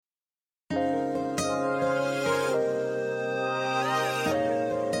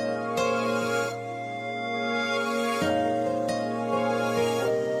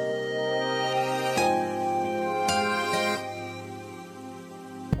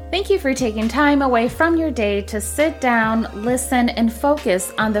Thank you for taking time away from your day to sit down, listen, and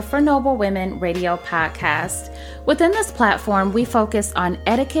focus on the For Noble Women radio podcast. Within this platform, we focus on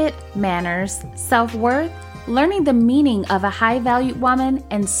etiquette, manners, self-worth, learning the meaning of a high-valued woman,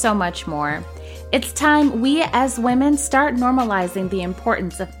 and so much more. It's time we as women start normalizing the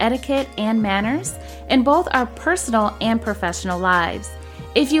importance of etiquette and manners in both our personal and professional lives.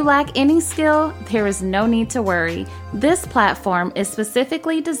 If you lack any skill, there is no need to worry. This platform is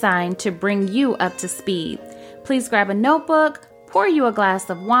specifically designed to bring you up to speed. Please grab a notebook, pour you a glass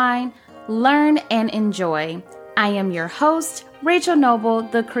of wine, learn and enjoy. I am your host, Rachel Noble,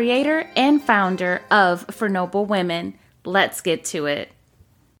 the creator and founder of For Noble Women. Let's get to it.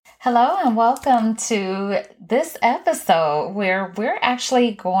 Hello and welcome to this episode where we're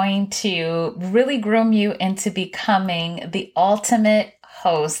actually going to really groom you into becoming the ultimate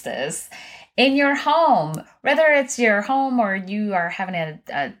hostess in your home, whether it's your home or you are having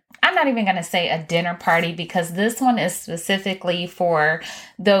I'm not even going to say a dinner party, because this one is specifically for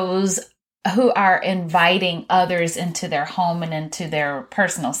those who are inviting others into their home and into their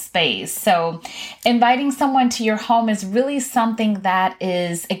personal space. So inviting someone to your home is really something that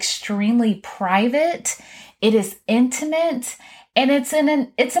is extremely private. It is intimate. And it's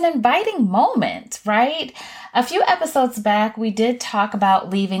an inviting moment, right? A few episodes back, we did talk about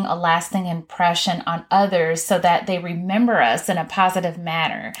leaving a lasting impression on others so that they remember us in a positive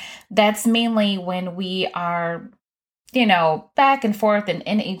manner. That's mainly when we are, back and forth and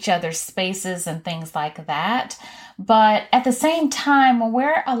in each other's spaces and things like that. But at the same time, when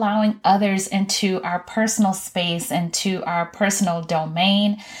we're allowing others into our personal space, into our personal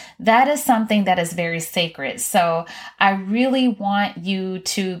domain, that is something that is very sacred. So I really want you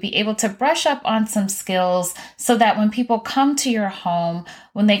to be able to brush up on some skills so that when people come to your home,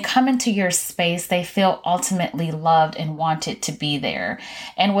 when they come into your space, they feel ultimately loved and wanted to be there.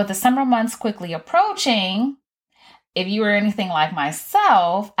 And with the summer months quickly approaching, if you are anything like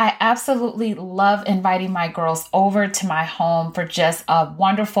myself, I absolutely love inviting my girls over to my home for just a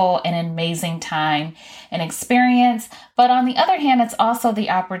wonderful and amazing time and experience. But on the other hand, it's also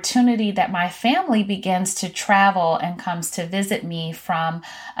the opportunity that my family begins to travel and comes to visit me from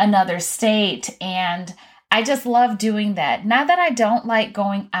another state. And I just love doing that. Not that I don't like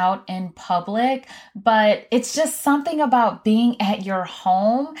going out in public, but it's just something about being at your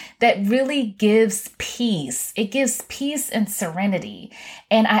home that really gives peace. It gives peace and serenity.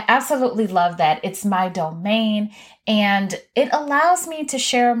 And I absolutely love that. It's my domain and it allows me to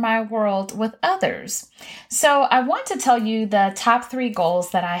share my world with others. So I want to tell you the top 3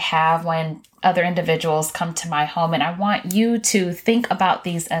 goals that I have when other individuals come to my home. And I want you to think about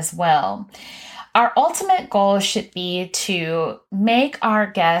these as well. Our ultimate goal should be to make our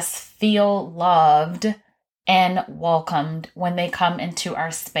guests feel loved and welcomed when they come into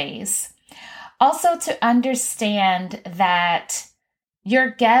our space. Also, to understand that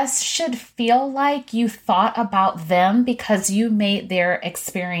your guests should feel like you thought about them because you made their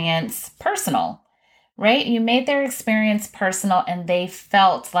experience personal, right? You made their experience personal and they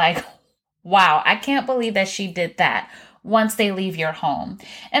felt like, wow, I can't believe that she did that. Once they leave your home.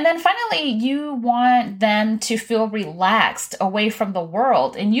 And then finally, you want them to feel relaxed away from the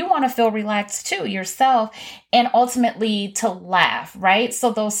world. And you want to feel relaxed too yourself and ultimately to laugh, right?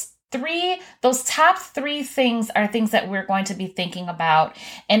 So those top 3 things are things that we're going to be thinking about.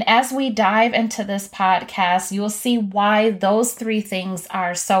 And as we dive into this podcast, you'll see why those 3 things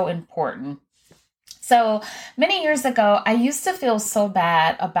are so important. So many years ago, I used to feel so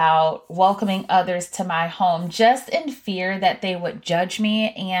bad about welcoming others to my home, just in fear that they would judge me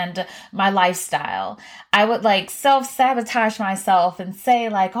and my lifestyle. I would self-sabotage myself and say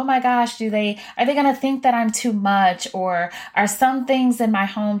oh my gosh, are they going to think that I'm too much? Or are some things in my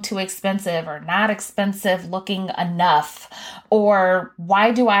home too expensive or not expensive looking enough? Or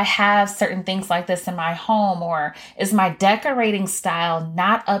why do I have certain things like this in my home? Or is my decorating style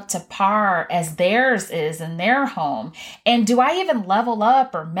not up to par as theirs is in their home? And do I even level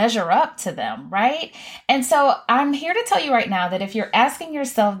up or measure up to them, right? And so I'm here to tell you right now that if you're asking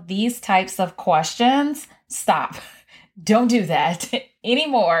yourself these types of questions, stop. Don't do that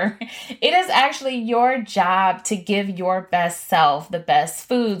anymore. It is actually your job to give your best self, the best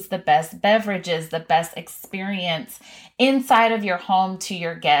foods, the best beverages, the best experience inside of your home to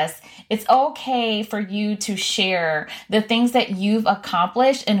your guests. It's okay for you to share the things that you've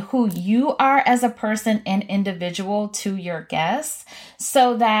accomplished and who you are as a person and individual to your guests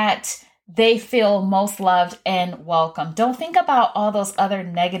so that they feel most loved and welcome. Don't think about all those other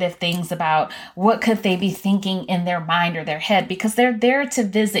negative things about what could they be thinking in their mind or their head, because they're there to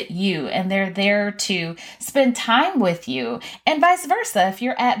visit you and they're there to spend time with you, and vice versa. If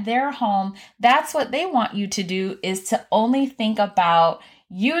you're at their home, that's what they want you to do, is to only think about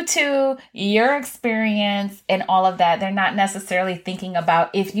you two, your experience, and all of that. They're not necessarily thinking about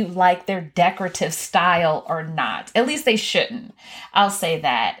if you like their decorative style or not. At least they shouldn't. I'll say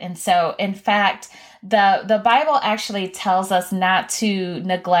that. And so, in fact, the Bible actually tells us not to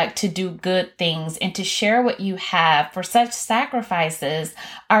neglect to do good things and to share what you have, for such sacrifices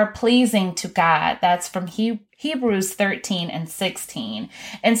are pleasing to God. That's from Hebrews 13 and 16.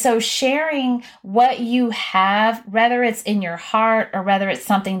 And so sharing what you have, whether it's in your heart or whether it's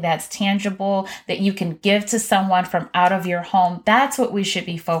something that's tangible that you can give to someone from out of your home, that's what we should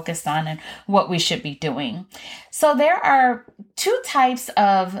be focused on and what we should be doing. So there are two types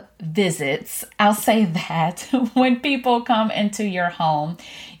of visits, I'll say that, when people come into your home.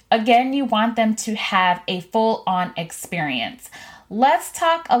 Again, you want them to have a full-on experience. Let's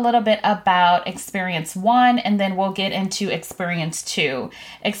talk a little bit about experience 1, and then we'll get into experience 2.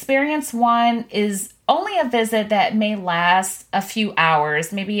 Experience 1 is only a visit that may last a few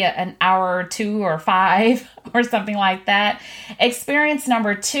hours, maybe an hour or 2 or 5 or something like that. Experience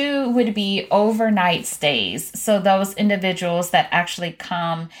number 2 would be overnight stays. So those individuals that actually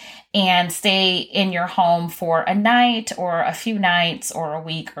come and stay in your home for a night or a few nights or a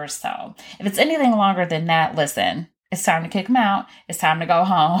week or so. If it's anything longer than that, listen, it's time to kick them out. It's time to go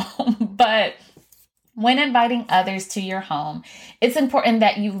home. But when inviting others to your home, it's important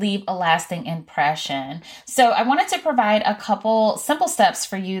that you leave a lasting impression. So I wanted to provide a couple simple steps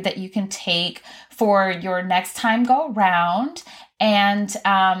for you that you can take for your next time go round. And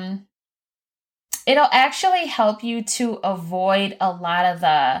it'll actually help you to avoid a lot of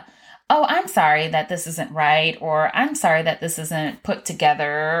the, oh, I'm sorry that this isn't right, or I'm sorry that this isn't put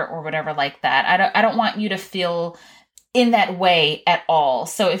together, or whatever like that. I don't want you to feel in that way at all.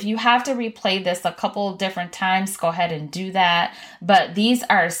 So if you have to replay this a couple different times, go ahead and do that. But these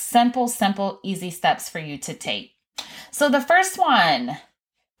are simple, easy steps for you to take. So the first one,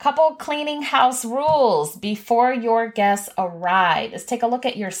 couple cleaning house rules before your guests arrive. Let's take a look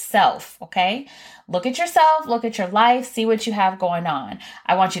at yourself, okay? Look at yourself, look at your life, see what you have going on.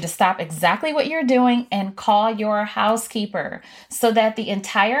 I want you to stop exactly what you're doing and call your housekeeper so that the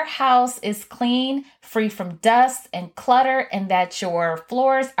entire house is clean, free from dust and clutter, and that your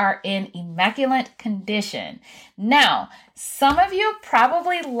floors are in immaculate condition. Now, some of you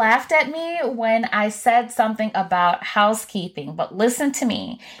probably laughed at me when I said something about housekeeping, but listen to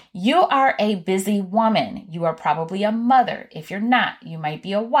me. You are a busy woman. You are probably a mother. If you're not, you might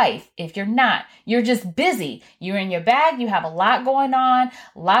be a wife. If you're not, you're just busy. You're in your bag. You have a lot going on,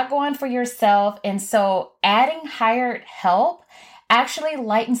 a lot going for yourself. And so adding hired help actually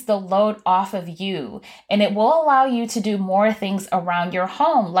lightens the load off of you, and it will allow you to do more things around your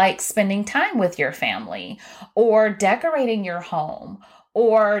home, like spending time with your family or decorating your home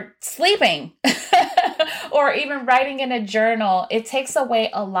or sleeping or even writing in a journal. It takes away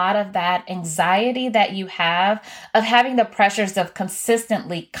a lot of that anxiety that you have of having the pressures of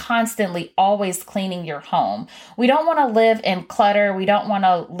constantly, always cleaning your home. We don't want to live in clutter. We don't want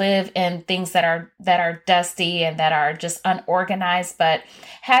to live in things that are dusty and that are just unorganized. But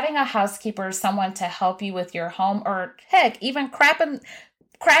having a housekeeper, someone to help you with your home, or heck, even cracking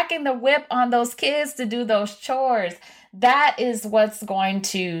the whip on those kids to do those chores, that is what's going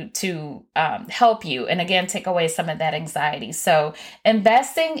to help you. And again, take away some of that anxiety. So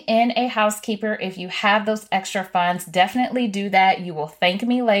investing in a housekeeper, if you have those extra funds, definitely do that. You will thank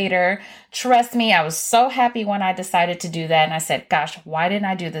me later. Trust me, I was so happy when I decided to do that. And I said, gosh, why didn't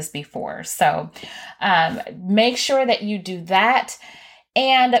I do this before? So make sure that you do that.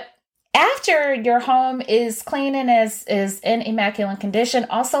 And after your home is clean and is in immaculate condition,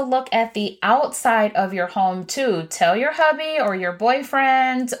 also look at the outside of your home too. Tell your hubby or your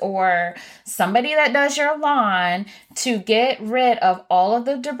boyfriend or somebody that does your lawn to get rid of all of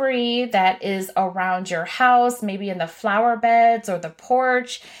the debris that is around your house, maybe in the flower beds or the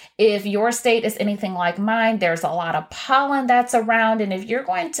porch. If your state is anything like mine, there's a lot of pollen that's around. And if you're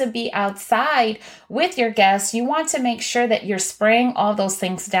going to be outside with your guests, you want to make sure that you're spraying all those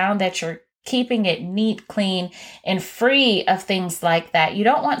things down, that you're keeping it neat, clean, and free of things like that. You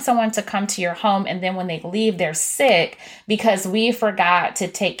don't want someone to come to your home and then when they leave, they're sick because we forgot to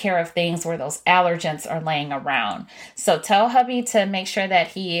take care of things where those allergens are laying around. So tell hubby to make sure that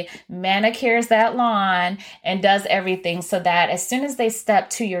he manicures that lawn and does everything so that as soon as they step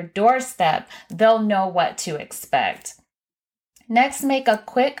to your doorstep, they'll know what to expect. Next, make a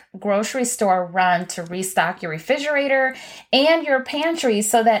quick grocery store run to restock your refrigerator and your pantry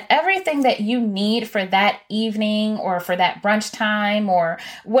so that everything that you need for that evening or for that brunch time or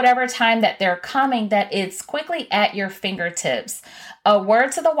whatever time that they're coming, that it's quickly at your fingertips. A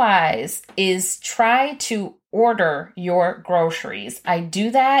word to the wise is try to order your groceries. I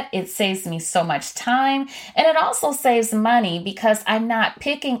do that. It saves me so much time, and it also saves money because I'm not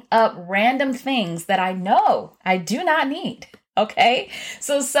picking up random things that I know I do not need. Okay,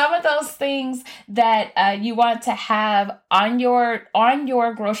 so some of those things that you want to have on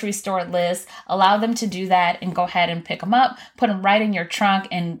your grocery store list, allow them to do that and go ahead and pick them up, put them right in your trunk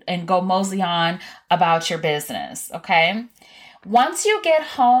and go mosey on about your business. Okay. Once you get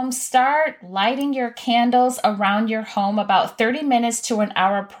home, start lighting your candles around your home about 30 minutes to an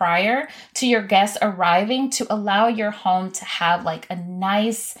hour prior to your guests arriving to allow your home to have like a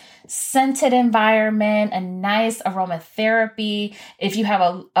nice scented environment, a nice aromatherapy. If you have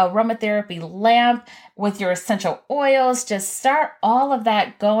a aromatherapy lamp with your essential oils, just start all of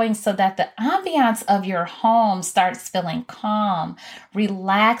that going so that the ambiance of your home starts feeling calm,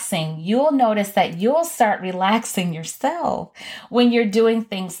 relaxing. You'll notice that you'll start relaxing yourself when you're doing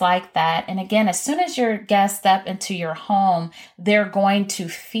things like that. And again, as soon as your guests step into your home, they're going to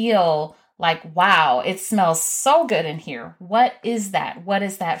feel like, wow, it smells so good in here. What is that? What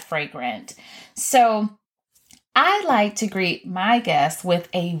is that fragrant? So I like to greet my guests with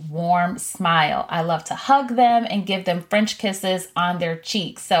a warm smile. I love to hug them and give them French kisses on their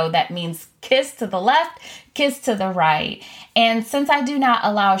cheeks. So that means kiss to the left, kiss to the right. And since I do not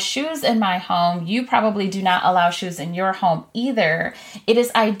allow shoes in my home, you probably do not allow shoes in your home either. It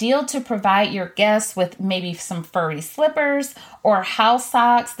is ideal to provide your guests with maybe some furry slippers or house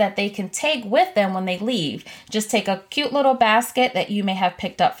socks that they can take with them when they leave. Just take a cute little basket that you may have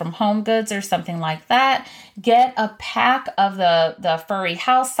picked up from Home Goods or something like that. Get a pack of the furry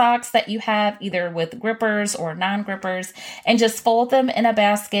house socks that you have, either with grippers or non-grippers, and just fold them in a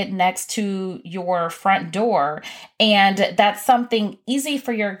basket next to your front door. And that's something easy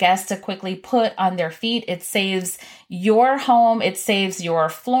for your guests to quickly put on their feet. It saves your home. It saves your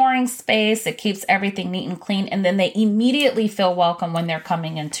flooring space. It keeps everything neat and clean. And then they immediately feel welcome when they're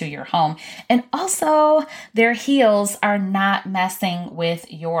coming into your home. And also, their heels are not messing with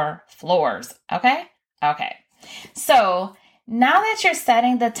your floors. Okay? Okay. So now that you're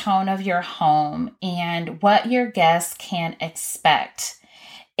setting the tone of your home and what your guests can expect,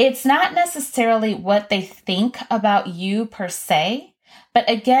 it's not necessarily what they think about you per se, but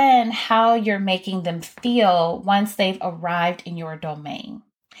again, how you're making them feel once they've arrived in your domain.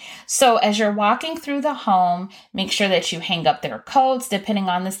 So as you're walking through the home, make sure that you hang up their coats depending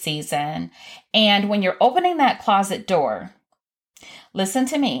on the season. And when you're opening that closet door, listen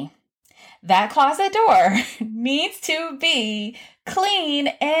to me. That closet door needs to be clean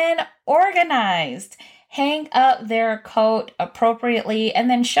and organized. Hang up their coat appropriately and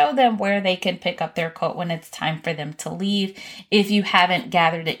then show them where they can pick up their coat when it's time for them to leave if you haven't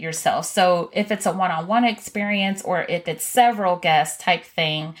gathered it yourself. So if it's a one-on-one experience or if it's several guests type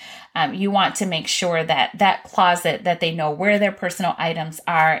thing, you want to make sure that that closet, that they know where their personal items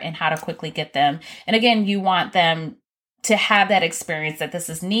are and how to quickly get them. And again, you want them to have that experience that this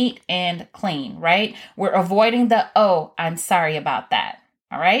is neat and clean, right? We're avoiding the, oh, I'm sorry about that.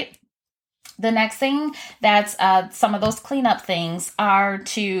 All right. The next thing that's some of those cleanup things are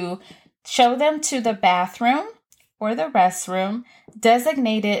to show them to the bathroom or the restroom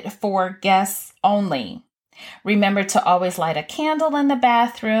designated for guests only. Remember to always light a candle in the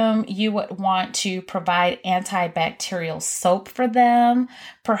bathroom. You would want to provide antibacterial soap for them,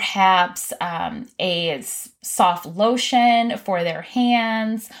 perhaps a soft lotion for their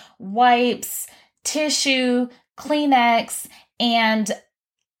hands, wipes, tissue, Kleenex, and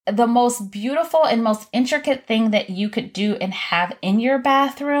the most beautiful and most intricate thing that you could do and have in your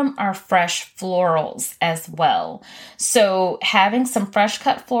bathroom are fresh florals as well. So having some fresh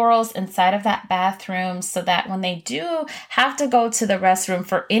cut florals inside of that bathroom so that when they do have to go to the restroom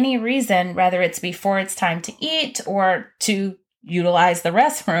for any reason, whether it's before it's time to eat or to utilize the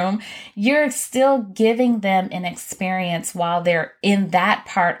restroom, you're still giving them an experience while they're in that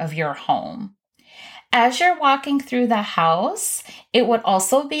part of your home. As you're walking through the house, it would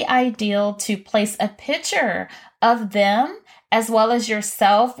also be ideal to place a picture of them as well as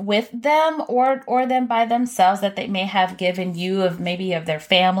yourself with them or them by themselves that they may have given you of maybe of their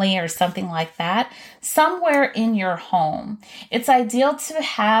family or something like that somewhere in your home. It's ideal to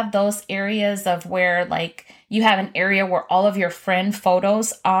have those areas of where like you have an area where all of your friend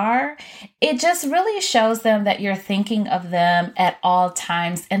photos are. It just really shows them that you're thinking of them at all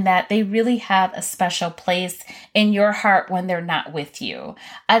times and that they really have a special place in your heart when they're not with you.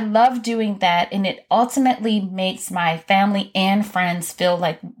 I love doing that, and it ultimately makes my family and friends feel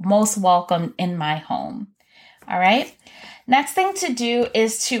like most welcome in my home. All right. Next thing to do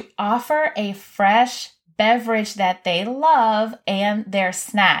is to offer a fresh beverage that they love and their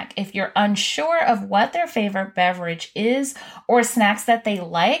snack. If you're unsure of what their favorite beverage is or snacks that they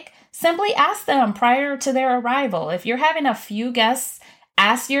like, simply ask them prior to their arrival. If you're having a few guests,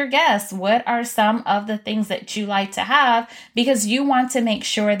 ask your guests, what are some of the things that you like to have? Because you want to make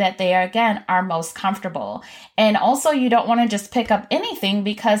sure that they, again, are most comfortable. And also, you don't want to just pick up anything,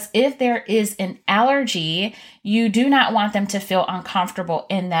 because if there is an allergy, you do not want them to feel uncomfortable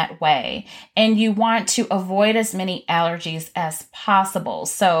in that way. And you want to avoid as many allergies as possible.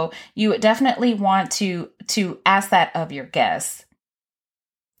 So you definitely want to ask that of your guests.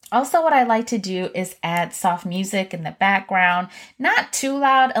 Also, what I like to do is add soft music in the background, not too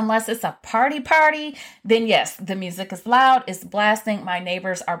loud unless it's a party. Then yes, the music is loud, it's blasting. My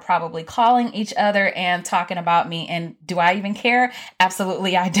neighbors are probably calling each other and talking about me. And do I even care?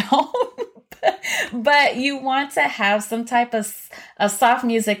 Absolutely, I don't. But you want to have some type of soft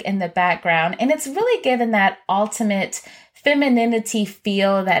music in the background. And it's really given that ultimate femininity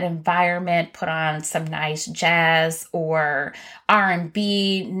feel, that environment. Put on some nice jazz or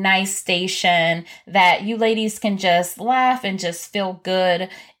R&B, nice station that you ladies can just laugh and just feel good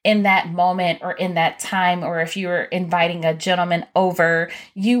in that moment or in that time. Or if you're inviting a gentleman over,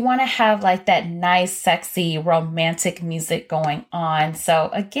 you want to have like that nice, sexy, romantic music going on. So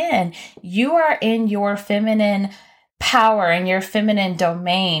again, you are in your feminine power and your feminine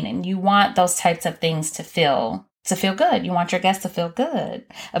domain, and you want those types of things to feel good. You want your guests to feel good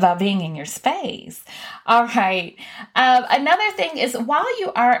about being in your space. All right. Another thing is, while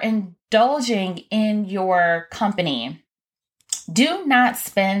you are indulging in your company, do not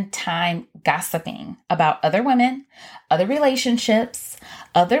spend time gossiping about other women, other relationships,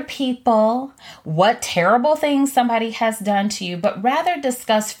 other people, what terrible things somebody has done to you, but rather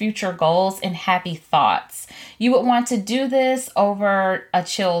discuss future goals and happy thoughts. You would want to do this over a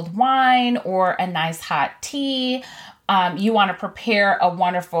chilled wine or a nice hot tea. You want to prepare a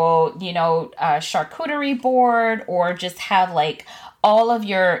wonderful, charcuterie board, or just have like all of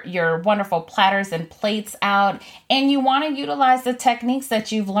your wonderful platters and plates out. And you want to utilize the techniques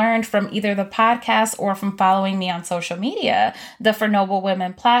that you've learned from either the podcast or from following me on social media, the For Noble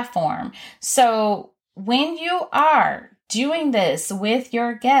Women platform. So when you are doing this with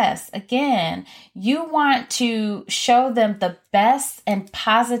your guests, again, you want to show them the best and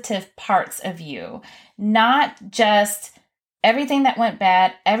positive parts of you, not just everything that went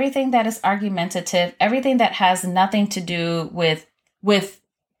bad, everything that is argumentative, everything that has nothing to do with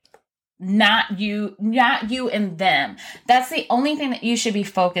not you and them. That's the only thing that you should be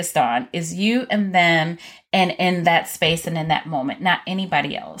focused on, is you and them, and in that space and in that moment, not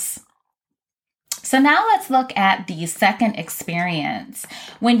anybody else. So now let's look at the second experience.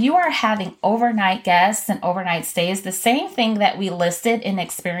 When you are having overnight guests and overnight stays, the same thing that we listed in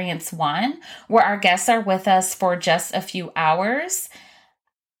experience 1, where our guests are with us for just a few hours,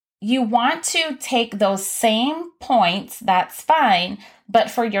 you want to take those same points, that's fine, but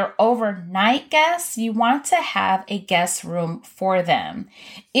for your overnight guests, you want to have a guest room for them.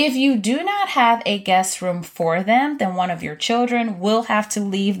 If you do not have a guest room for them, then one of your children will have to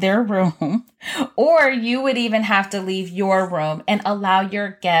leave their room, or you would even have to leave your room and allow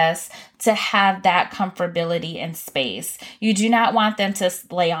your guests to have that comfortability and space. You do not want them to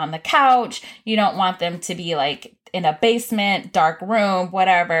lay on the couch. You don't want them to be like in a basement, dark room,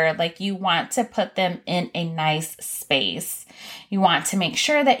 whatever. Like, you want to put them in a nice space. You want to make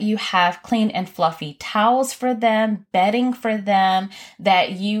sure that you have clean and fluffy towels for them, bedding for them,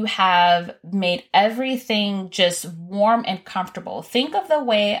 that you have made everything just warm and comfortable. Think of the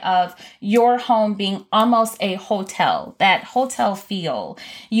way of your home being almost a hotel, that hotel feel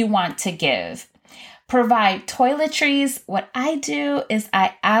you want to give. Provide toiletries. What I do is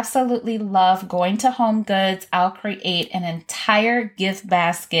I absolutely love going to Home Goods. I'll create an entire gift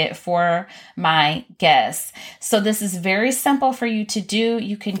basket for my guests. So this is very simple for you to do.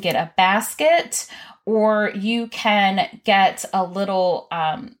 You can get a basket, or you can get a little,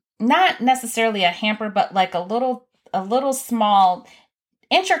 not necessarily a hamper, but like a little small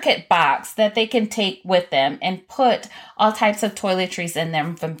intricate box that they can take with them and put all types of toiletries in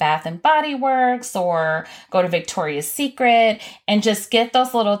them from Bath and Body Works, or go to Victoria's Secret and just get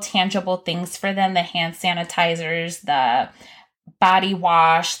those little tangible things for them, the hand sanitizers, the body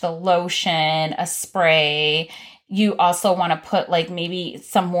wash, the lotion, a spray. You also want to put like maybe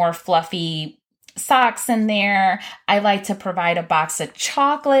some more fluffy socks in there. I like to provide a box of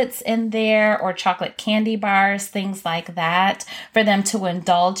chocolates in there or chocolate candy bars, things like that for them to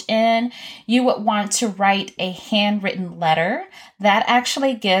indulge in. You would want to write a handwritten letter that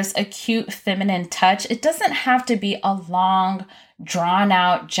actually gives a cute feminine touch. It doesn't have to be a long, drawn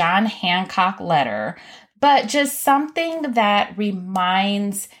out John Hancock letter, but just something that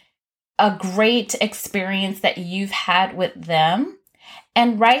reminds a great experience that you've had with them.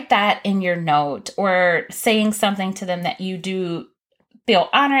 And write that in your note, or saying something to them that you do feel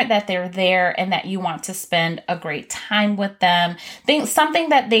honored that they're there and that you want to spend a great time with them. Something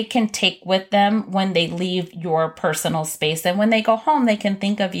that they can take with them when they leave your personal space. And when they go home, they can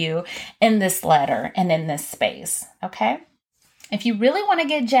think of you in this letter and in this space. Okay? If you really want to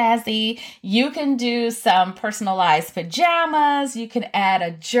get jazzy, you can do some personalized pajamas. You can add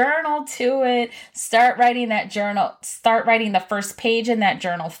a journal to it. Start writing that journal. Start writing the first page in that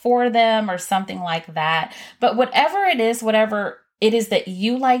journal for them or something like that. But whatever it is that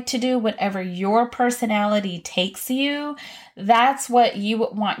you like to do, whatever your personality takes you, that's what you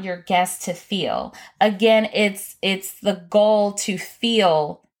would want your guests to feel. Again, it's the goal to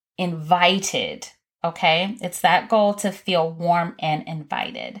feel invited. Okay, it's that goal to feel warm and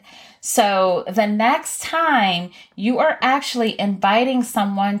invited. So the next time you are actually inviting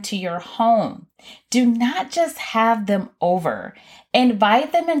someone to your home, do not just have them over.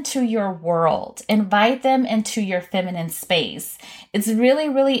 Invite them into your world. Invite them into your feminine space. It's really,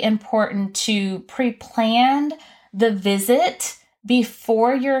 really important to pre-plan the visit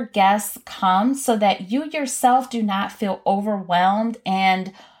before your guests come so that you yourself do not feel overwhelmed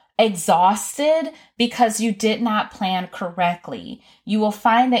and exhausted because you did not plan correctly. You will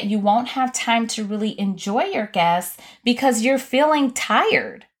find that you won't have time to really enjoy your guests because you're feeling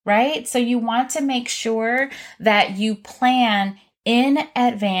tired, right? So you want to make sure that you plan in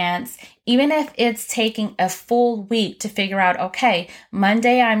advance, even if it's taking a full week to figure out, okay,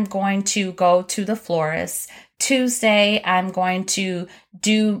 Monday I'm going to go to the florist. Tuesday, I'm going to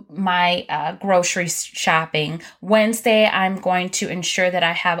do my grocery shopping. Wednesday, I'm going to ensure that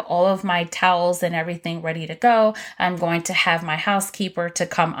I have all of my towels and everything ready to go. I'm going to have my housekeeper to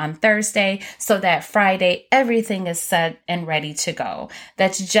come on Thursday so that Friday, everything is set and ready to go.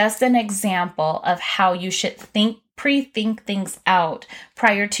 That's just an example of how you should pre-think things out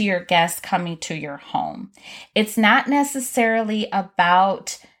prior to your guests coming to your home. It's not necessarily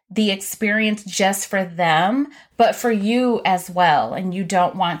about the experience just for them, but for you as well. And you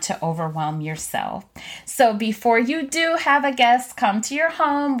don't want to overwhelm yourself. So before you do have a guest come to your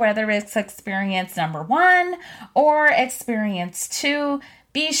home, whether it's experience number 1 or experience 2,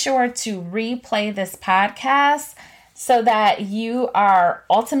 be sure to replay this podcast so that you are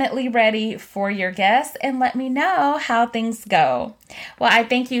ultimately ready for your guests, and let me know how things go. Well, I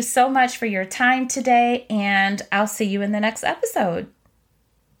thank you so much for your time today, and I'll see you in the next episode.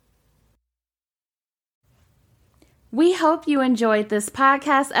 We hope you enjoyed this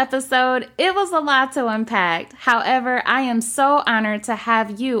podcast episode. It was a lot to unpack. However, I am so honored to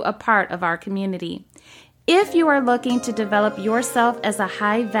have you a part of our community. If you are looking to develop yourself as a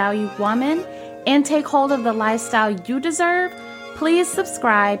high-value woman and take hold of the lifestyle you deserve, please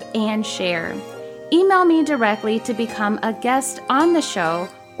subscribe and share. Email me directly to become a guest on the show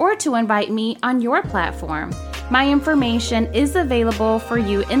or to invite me on your platform. My information is available for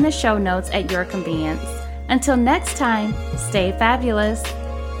you in the show notes at your convenience. Until next time, stay fabulous.